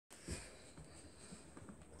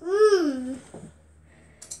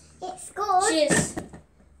Cheers.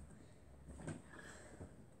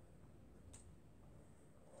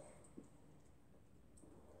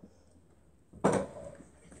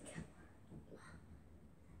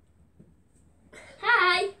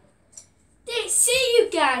 Hi. Didn't see you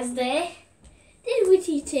guys there. Did we,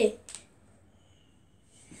 TT?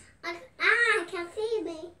 I can see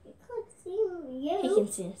me. You can't see you. He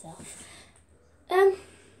can see himself.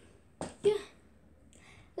 Yeah.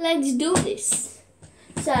 Let's do this.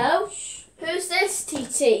 So, who's this,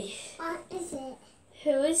 TT? What is it?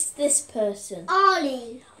 Who is this person?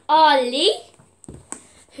 Ollie. Ollie.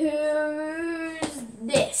 Who's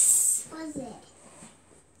this? What is it?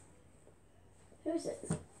 Who is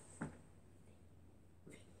it?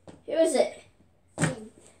 Who is it? Finn.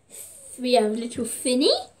 We have little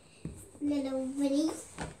Finny. Little Winnie.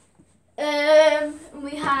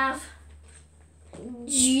 We have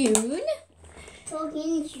June.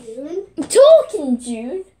 Talking June. Talking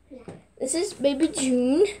June. Yeah. This is baby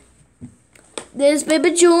June. There's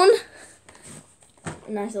baby June.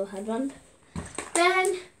 A nice little headband.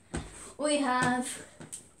 Then we have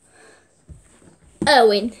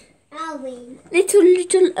Owen. Owen.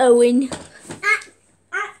 Little Owen.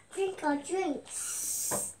 I drink our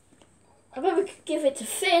drinks. I bet we could give it to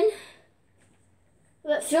Finn. I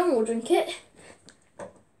bet Finn will drink it.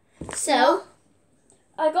 So,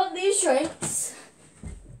 I got these drinks.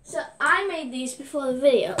 So, I made these before the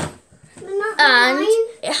video. But not And mine.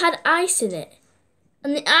 it had ice in it.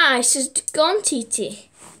 And the ice has gone, TT.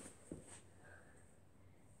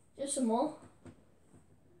 Just some more.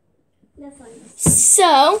 No fun.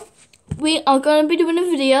 So, we are going to be doing a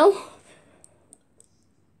video.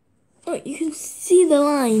 Oh, you can see the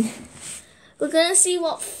line. We're going to see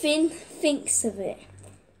what Finn thinks of it.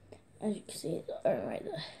 As you can see, it's right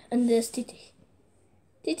there. And there's Titi.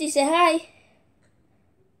 Titi, say hi.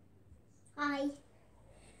 Hi.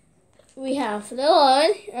 We have the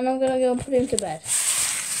line, and I'm going to go and put him to bed.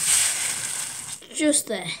 Just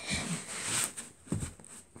there.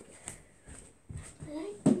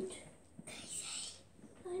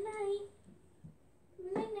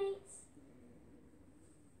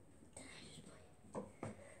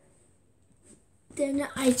 Then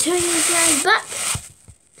I turn you guys back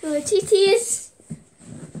to where TT is.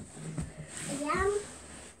 I am.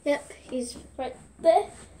 Yep, he's right there.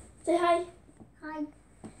 Say hi. Hi.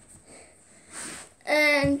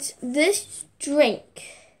 And this drink.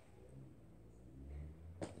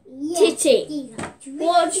 Yes, Titi, these are drinks.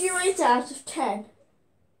 what do you rate out of 10?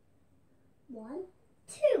 1,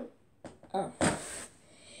 2. Oh.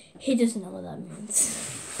 He doesn't know what that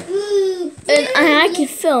means. Mm, And I can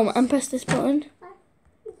film and press this button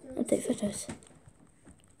and take photos.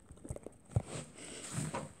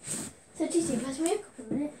 So TT, pass me a cup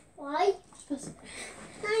a minute. Why?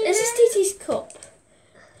 This is TT's cup.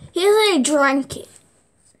 He hasn't drank it.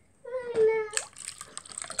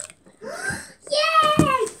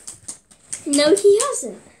 Yes! No, he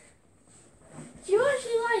hasn't. Do you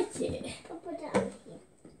actually like it? I'll put it on here.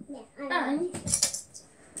 Yeah, I like And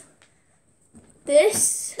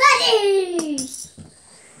this Buddies!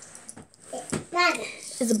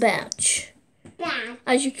 Buddies. is a badge. Bad.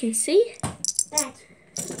 As you can see. Bad.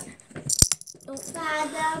 Oh,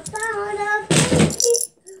 Bada,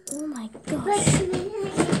 oh my gosh.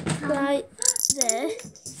 Right there.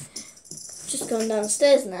 Just going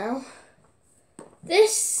downstairs now.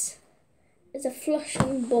 This is a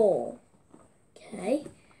flushing ball. Okay.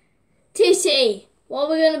 TT, what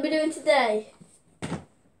are we going to be doing today?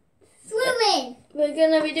 Swimming. We're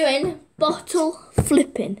going to be doing bottle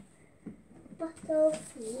flipping. Bottle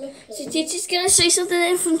flipping. So TT's going to say something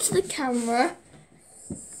in front of the camera.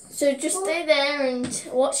 So just stay there and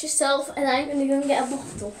watch yourself, and I'm going to go and get a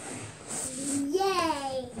bottle.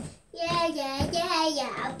 Yay!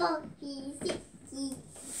 Yeah. Bobby, Ziki.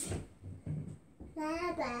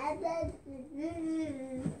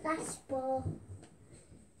 Flashball.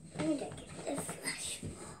 I'm going to get the flashball.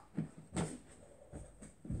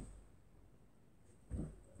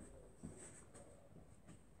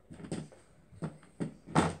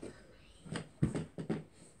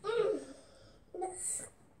 Let's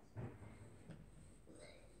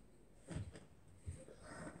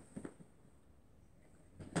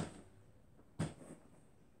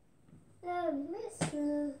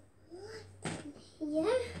Mr. Yeah.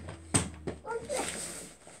 What's this?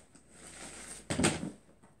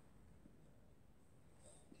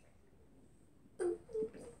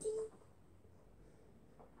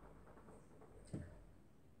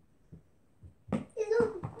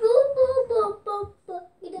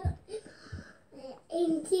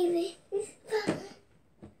 Into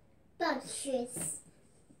bunches.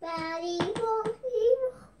 Body,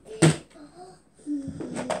 body,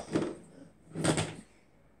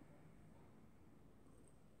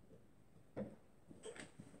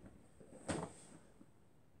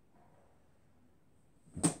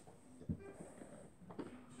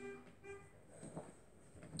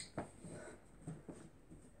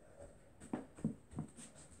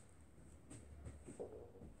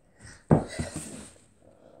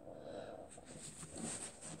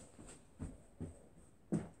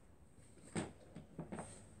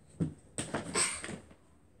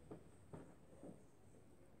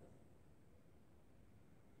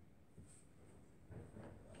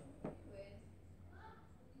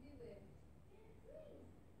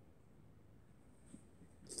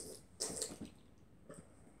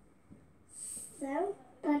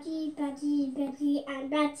 Daddy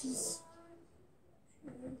and Daddy.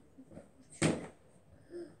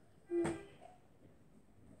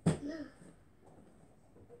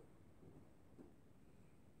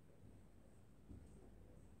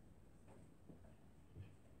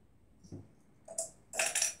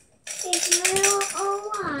 It's real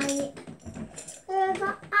alright. There's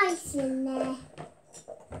got ice in there.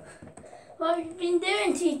 What have you been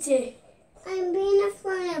doing, TT? I'm being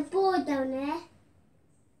throwing a ball down there.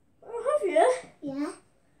 Oh, have you? Yeah.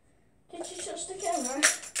 Did you touch the camera?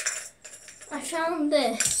 I found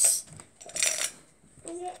this.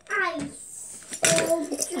 Is it ice?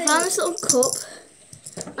 I found this little cup,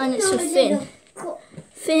 and it's for No, Finn. no.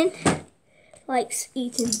 Finn likes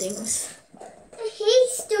eating things.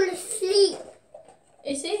 He's still asleep.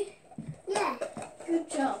 Is he? Yeah. Good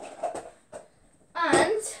job.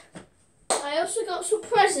 And I also got some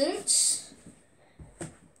presents.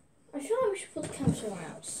 I feel like we should put the camera somewhere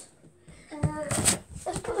else.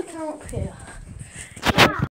 Let's put the camera up here.